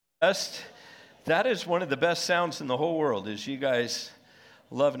Best, that is one of the best sounds in the whole world, is you guys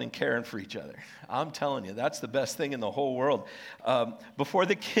loving and caring for each other. I'm telling you, that's the best thing in the whole world. Before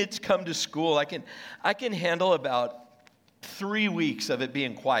the kids come to school, I can handle about 3 weeks of it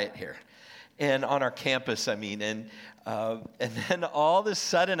being quiet here, and on our campus, I mean. And then all of a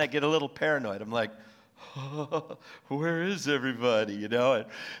sudden, I get a little paranoid. I'm like, oh, where is everybody, you know? And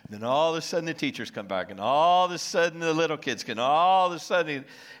then all of a sudden the teachers come back, and all of a sudden the little kids can, all of a sudden,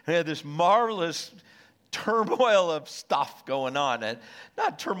 we have this marvelous turmoil of stuff going on. And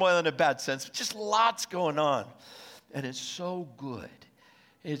not turmoil in a bad sense, but just lots going on. And it's so good.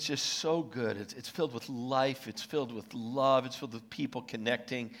 It's just so good. It's filled with life. It's filled with love. It's filled with people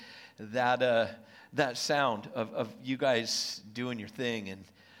connecting. That sound of you guys doing your thing and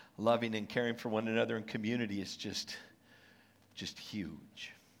loving and caring for one another in community is just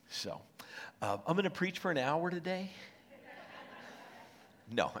huge. So, I'm going to preach for an hour today.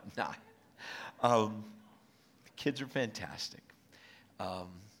 No, I'm not. The kids are fantastic.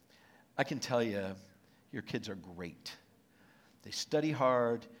 I can tell you, your kids are great. They study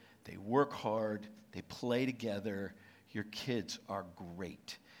hard, they work hard, they play together. Your kids are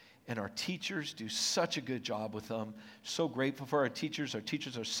great. And our teachers do such a good job with them. So grateful for our teachers. Our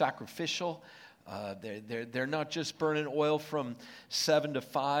teachers are sacrificial. They're not just burning oil from 7 to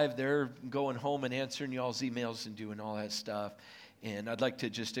 5. They're going home and answering y'all's emails and doing all that stuff. And I'd like to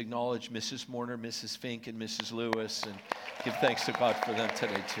just acknowledge Mrs. Morner, Mrs. Fink, and Mrs. Lewis, and give thanks to God for them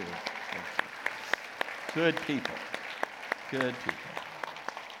today, too. Thank you. Good people. Good people.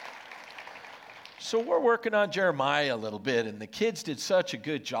 So we're working on Jeremiah a little bit, and the kids did such a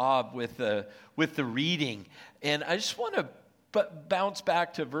good job with the reading. And I just want to bounce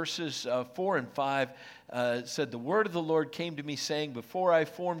back to verses 4 and 5. It said, "The word of the Lord came to me, saying, before I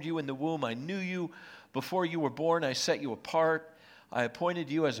formed you in the womb, I knew you. Before you were born, I set you apart. I appointed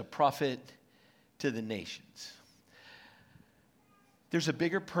you as a prophet to the nations." There's a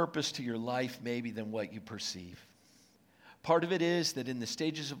bigger purpose to your life maybe than what you perceive. Part of it is that in the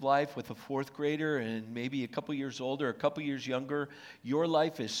stages of life with a fourth grader and maybe a couple years older, a couple years younger, your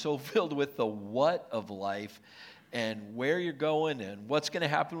life is so filled with the what of life and where you're going and what's going to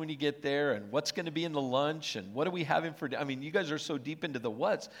happen when you get there and what's going to be in the lunch and what are we having for, I mean, you guys are so deep into the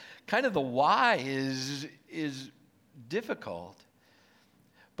what's. Kind of the why is difficult,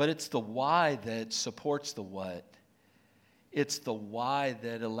 but it's the why that supports the what. It's the why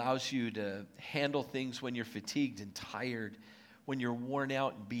that allows you to handle things when you're fatigued and tired, when you're worn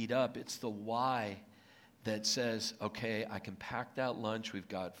out and beat up. It's the why that says, okay, I can pack that lunch. We've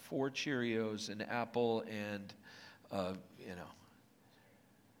got 4 Cheerios, an apple, and,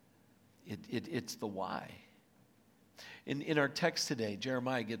 it's the why. In our text today,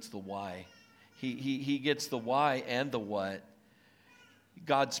 Jeremiah gets the why. He gets the why and the what.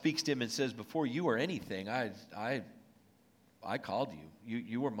 God speaks to him and says, before you were anything, I called you.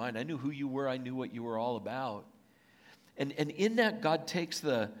 You were mine. I knew who you were. I knew what you were all about. And in that, God takes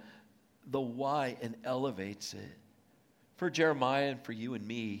the why and elevates it. For Jeremiah and for you and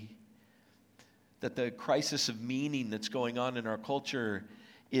me, that the crisis of meaning that's going on in our culture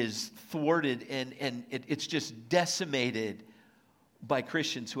is thwarted and it's just decimated by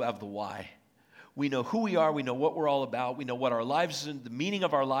Christians who have the why. We know who we are. We know what we're all about. We know what our lives and the meaning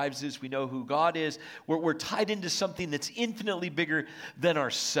of our lives is. We know who God is. We're tied into something that's infinitely bigger than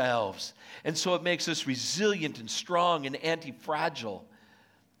ourselves. And so it makes us resilient and strong and anti-fragile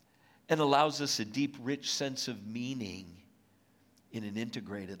and allows us a deep, rich sense of meaning in an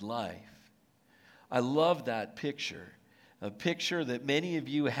integrated life. I love that picture. A picture that many of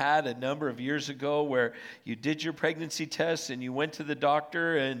you had a number of years ago where you did your pregnancy test and you went to the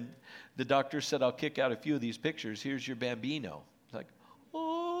doctor and the doctor said, I'll kick out a few of these pictures. Here's your bambino. It's like,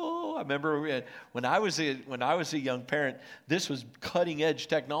 oh, I remember when I was a young parent, this was cutting edge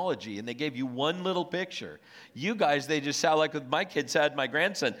technology and they gave you one little picture. You guys, they just sat like my kids had, my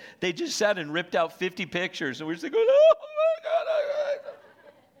grandson, they just sat and ripped out 50 pictures and we're just like, oh my God.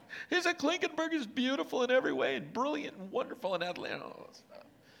 He said, Klinkenberg is beautiful in every way and brilliant and wonderful in Atlanta.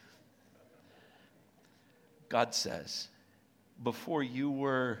 God says, before you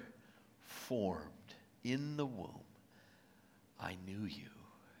were formed in the womb, I knew you.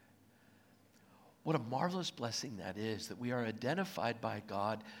 What a marvelous blessing that is, that we are identified by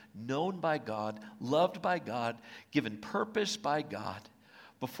God, known by God, loved by God, given purpose by God,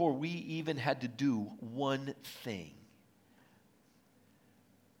 before we even had to do one thing.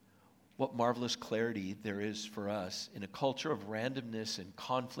 What marvelous clarity there is for us in a culture of randomness and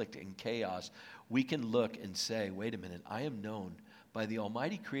conflict and chaos. We can look and say, wait a minute, I am known by the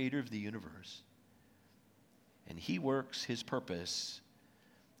Almighty Creator of the universe. And He works His purpose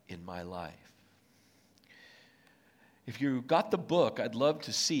in my life. If you got the book, I'd love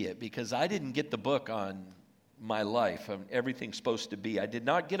to see it, because I didn't get the book on my life, on everything's supposed to be. I did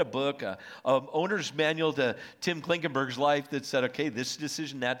not get a book, a owner's manual to Tim Klinkenberg's life that said, okay, this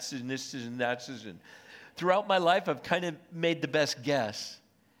decision, that decision, this decision, that decision. Throughout my life, I've kind of made the best guess.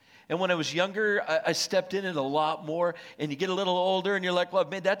 And when I was younger, I stepped in it a lot more. And you get a little older and you're like, well,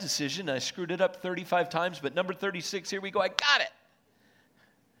 I've made that decision. I screwed it up 35 times, but number 36, here we go, I got it.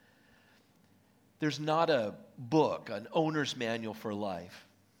 There's not a book, an owner's manual for life.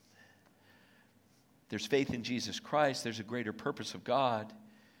 There's faith in Jesus Christ. There's a greater purpose of God.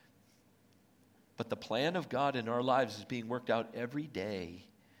 But the plan of God in our lives is being worked out every day.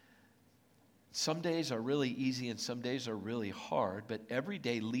 Some days are really easy and some days are really hard, but every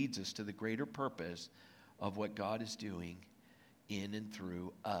day leads us to the greater purpose of what God is doing in and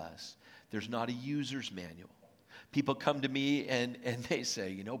through us. There's not a user's manual. People come to me and they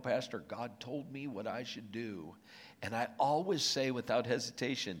say, you know, Pastor, God told me what I should do. And I always say without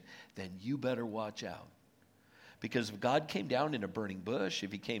hesitation, then you better watch out. Because if God came down in a burning bush,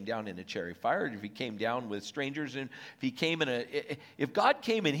 if he came down in a cherry fire, if he came down with strangers, and if God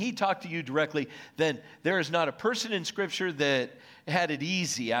came and he talked to you directly, then there is not a person in Scripture that had it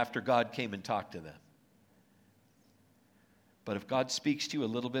easy after God came and talked to them. But if God speaks to you a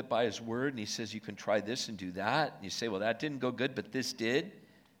little bit by his word and he says you can try this and do that, and you say, well, that didn't go good, but this did,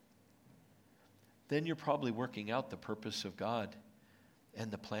 then you're probably working out the purpose of God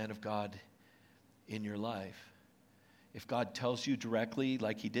and the plan of God in your life. If God tells you directly,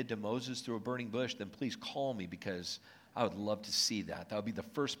 like he did to Moses through a burning bush, then please call me, because I would love to see that. That would be the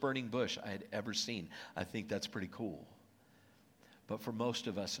first burning bush I had ever seen. I think that's pretty cool. But for most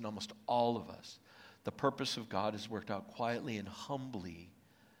of us, and almost all of us, the purpose of God is worked out quietly and humbly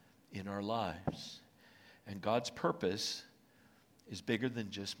in our lives. And God's purpose is bigger than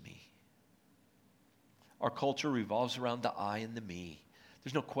just me. Our culture revolves around the I and the me.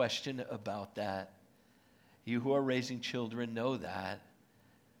 There's no question about that. You who are raising children know that.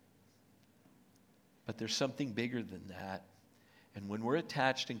 But there's something bigger than that. And when we're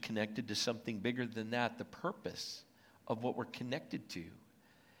attached and connected to something bigger than that, the purpose of what we're connected to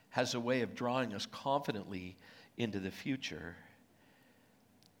has a way of drawing us confidently into the future.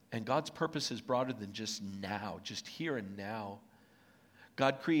 And God's purpose is broader than just now, just here and now.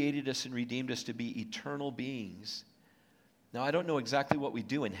 God created us and redeemed us to be eternal beings. Now, I don't know exactly what we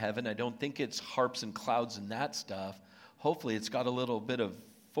do in heaven. I don't think it's harps and clouds and that stuff. Hopefully, it's got a little bit of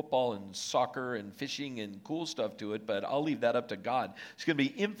football and soccer and fishing and cool stuff to it, but I'll leave that up to God. It's going to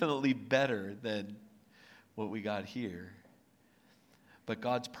be infinitely better than what we got here. But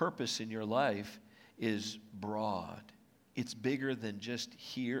God's purpose in your life is broad. It's bigger than just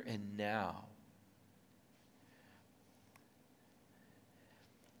here and now.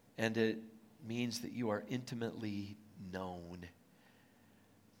 And it means that you are intimately known.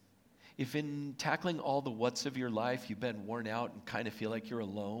 If in tackling all the what's of your life you've been worn out and kind of feel like you're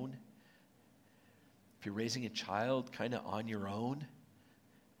alone, if you're raising a child kind of on your own,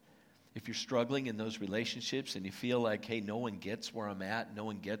 if you're struggling in those relationships and you feel like, hey, no one gets where I'm at, no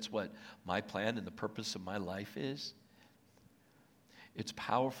one gets what my plan and the purpose of my life is, it's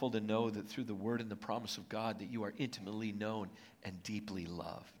powerful to know that through the word and the promise of God that you are intimately known and deeply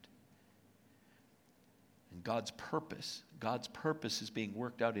loved. And God's purpose is being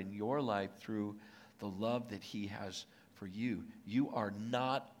worked out in your life through the love that he has for you. You are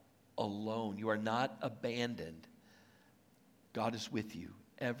not alone. You are not abandoned. God is with you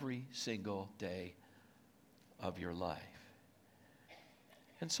every single day of your life.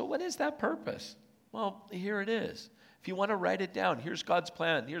 And so what is that purpose? Well, here it is. If you want to write it down, here's God's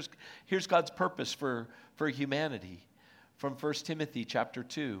plan. Here's God's purpose for humanity. From 1 Timothy chapter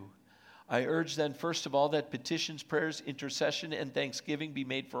 2. I urge then, first of all, that petitions, prayers, intercession, and thanksgiving be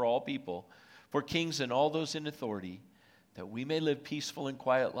made for all people, for kings and all those in authority, that we may live peaceful and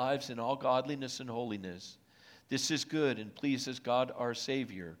quiet lives in all godliness and holiness. This is good and pleases God our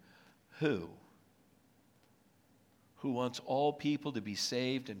Savior, who wants all people to be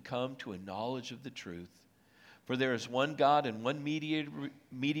saved and come to a knowledge of the truth. For there is one God and one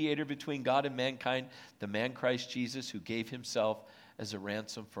mediator between God and mankind, the man Christ Jesus, who gave himself as a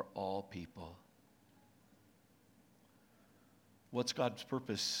ransom for all people. What's God's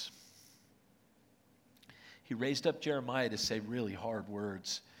purpose? He raised up Jeremiah to say really hard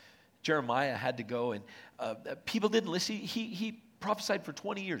words. Jeremiah had to go and people didn't listen. He prophesied for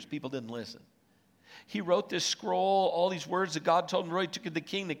 20 years. People didn't listen. He wrote this scroll, all these words that God told him. He took it to the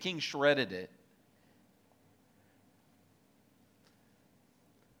king. The king shredded it.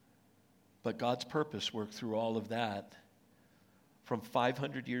 But God's purpose worked through all of that. from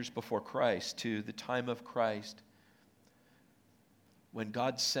 500 years before Christ to the time of Christ, when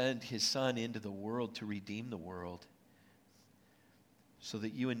God sent his Son into the world to redeem the world so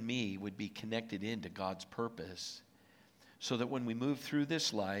that you and me would be connected into God's purpose, so that when we move through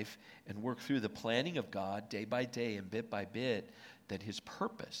this life and work through the planning of God day by day and bit by bit, that his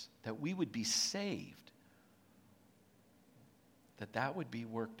purpose, that we would be saved, that would be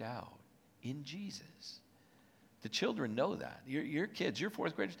worked out in Jesus. The children know that. Your kids, your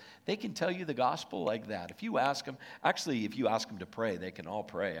fourth graders, they can tell you the gospel like that. If you ask them, actually, if you ask them to pray, they can all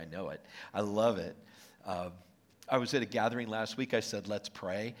pray. I know it. I love it. I was at a gathering last week. I said, let's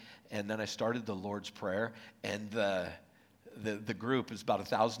pray. And then I started the Lord's Prayer. And the group, is about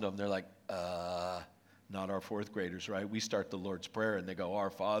 1,000 of them. They're like, not our fourth graders, right? We start the Lord's Prayer, and they go, Our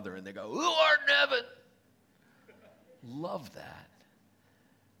Father. And they go, who art in heaven? Love that,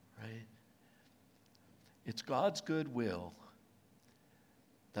 right? It's God's good will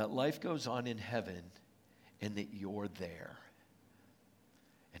that life goes on in heaven and that you're there.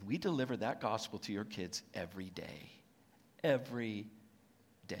 And we deliver that gospel to your kids every day. Every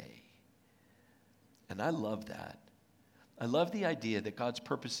day. And I love that. I love the idea that God's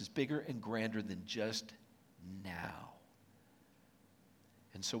purpose is bigger and grander than just now.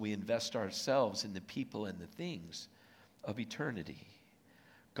 And so we invest ourselves in the people and the things of eternity.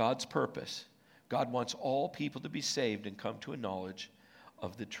 God's purpose. God wants all people to be saved and come to a knowledge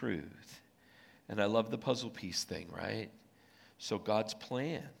of the truth. And I love the puzzle piece thing, right? So God's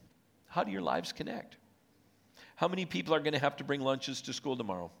plan. How do your lives connect? How many people are going to have to bring lunches to school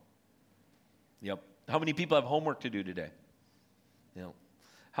tomorrow? Yep. How many people have homework to do today? Yep.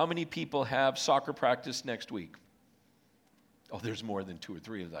 How many people have soccer practice next week? Oh, there's more than 2 or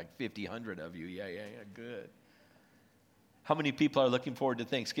 3. There's like 50, 100 of you. Yeah, good. How many people are looking forward to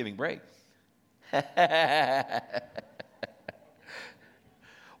Thanksgiving break?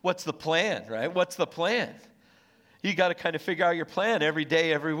 What's the plan, right? What's the plan? You got to kind of figure out your plan every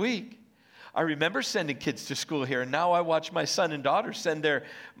day, every week. I remember sending kids to school here, and now I watch my son and daughter send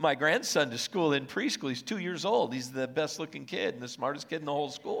my grandson to school in preschool. He's 2 years old. He's the best-looking kid and the smartest kid in the whole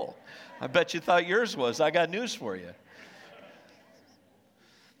school. I bet you thought yours was. I got news for you.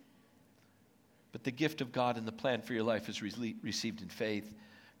 But the gift of God and the plan for your life is received in faith.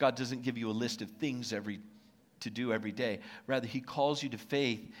 God doesn't give you a list of things to do every day. Rather, he calls you to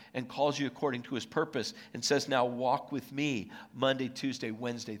faith and calls you according to his purpose and says, now walk with me Monday, Tuesday,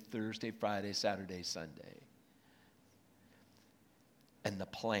 Wednesday, Thursday, Friday, Saturday, Sunday. And the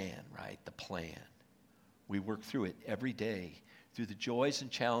plan, right? The plan. We work through it every day, through the joys and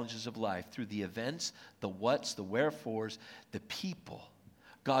challenges of life, through the events, the whats, the wherefores, the people.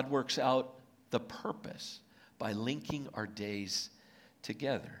 God works out the purpose by linking our days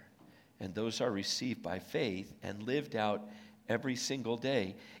together. And those are received by faith and lived out every single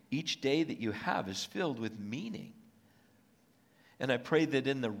day. Each day that you have is filled with meaning. And I pray that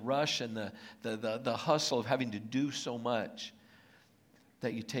in the rush and the hustle of having to do so much,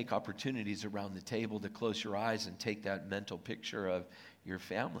 that you take opportunities around the table to close your eyes and take that mental picture of your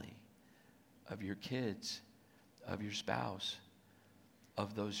family, of your kids, of your spouse,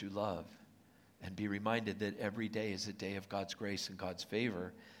 of those you love. And be reminded that every day is a day of God's grace and God's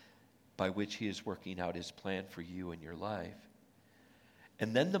favor by which he is working out his plan for you and your life.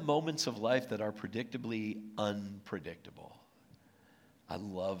 And then the moments of life that are predictably unpredictable. I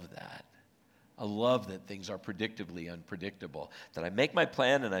love that. I love that things are predictably unpredictable. That I make my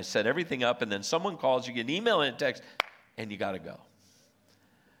plan and I set everything up and then someone calls, you get an email and a text, and you got to go.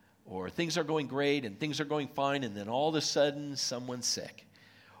 Or things are going great and things are going fine and then all of a sudden someone's sick.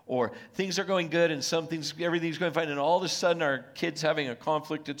 Or things are going good and everything's going fine, and all of a sudden our kid's having a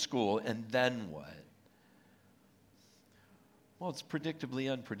conflict at school, and then what? Well, it's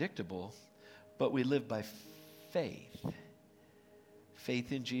predictably unpredictable, but we live by faith.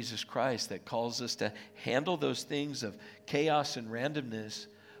 Faith in Jesus Christ that calls us to handle those things of chaos and randomness,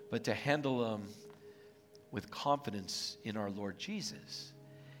 but to handle them with confidence in our Lord Jesus.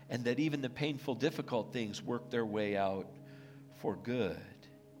 And that even the painful, difficult things work their way out for good.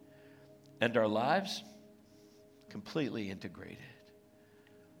 And our lives, completely integrated.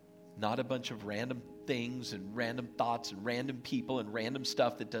 Not a bunch of random things and random thoughts and random people and random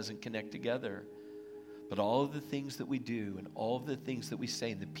stuff that doesn't connect together. But all of the things that we do and all of the things that we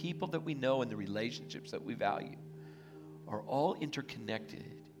say and the people that we know and the relationships that we value are all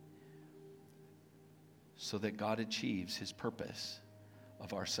interconnected so that God achieves his purpose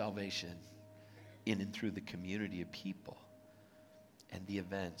of our salvation in and through the community of people and the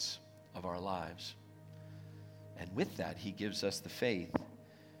events of our lives. And with that, he gives us the faith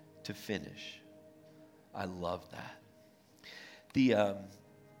to finish. I love that.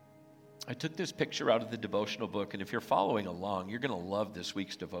 I took this picture out of the devotional book, and if you're following along, you're going to love this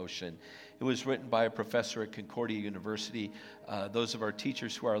week's devotion. It was written by a professor at Concordia University. Those of our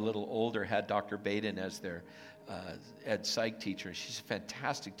teachers who are a little older had Dr. Baden as their ed psych teacher. She's a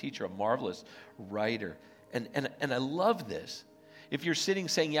fantastic teacher, a marvelous writer. And I love this. If you're sitting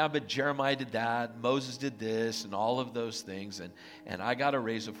saying, yeah, but Jeremiah did that, Moses did this, and all of those things, and I got to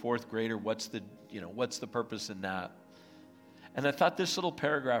raise a fourth grader, what's the purpose in that? And I thought this little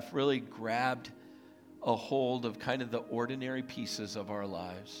paragraph really grabbed a hold of kind of the ordinary pieces of our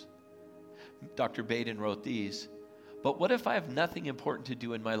lives. Dr. Baden wrote these: but what if I have nothing important to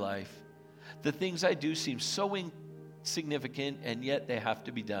do in my life? The things I do seem so insignificant, and yet they have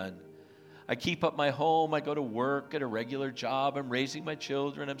to be done. I keep up my home, I go to work at a regular job, I'm raising my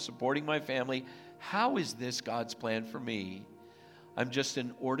children, I'm supporting my family. How is this God's plan for me? I'm just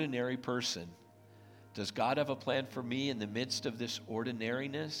an ordinary person. Does God have a plan for me in the midst of this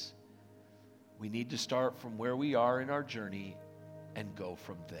ordinariness? We need to start from where we are in our journey and go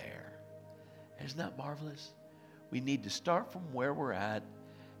from there. Isn't that marvelous? We need to start from where we're at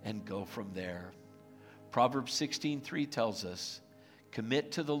and go from there. Proverbs 16:3 tells us,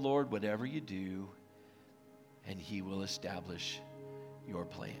 commit to the Lord whatever you do, and He will establish your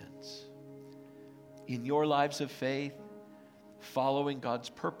plans. In your lives of faith, following God's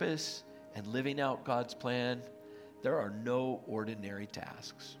purpose and living out God's plan, there are no ordinary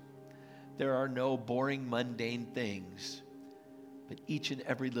tasks. There are no boring, mundane things. But each and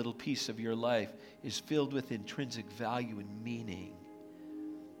every little piece of your life is filled with intrinsic value and meaning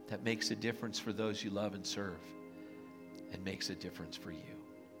that makes a difference for those you love and serve, and makes a difference for you.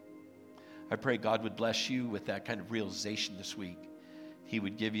 I pray God would bless you with that kind of realization this week. He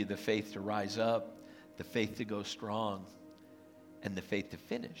would give you the faith to rise up, the faith to go strong, and the faith to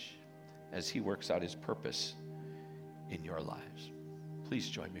finish as He works out His purpose in your lives. Please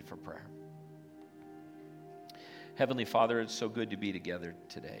join me for prayer. Heavenly Father, it's so good to be together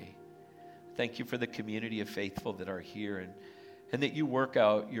today. Thank you for the community of faithful that are here, and that you work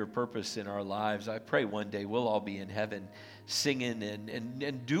out your purpose in our lives. I pray one day we'll all be in heaven singing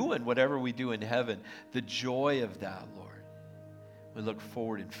and doing whatever we do in heaven. The joy of that, Lord. We look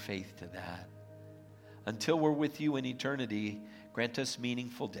forward in faith to that. Until we're with you in eternity, grant us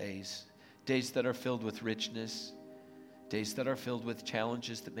meaningful days. Days that are filled with richness, days that are filled with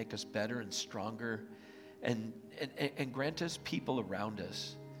challenges that make us better and stronger, and grant us people around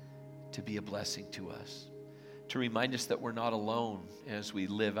us to be a blessing to us, to remind us that we're not alone as we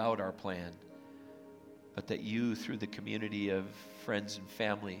live out our plan, but that you, through the community of friends and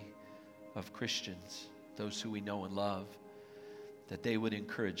family, of Christians, those who we know and love, that they would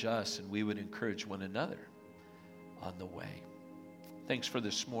encourage us and we would encourage one another on the way. Thanks for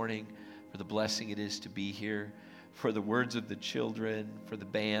this morning, for the blessing it is to be here, for the words of the children, for the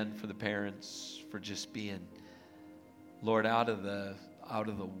band, for the parents, for just being, Lord, out of the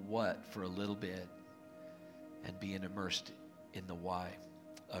what for a little bit, and being immersed in the why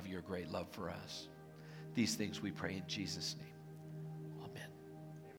of your great love for us. These things we pray in Jesus' name.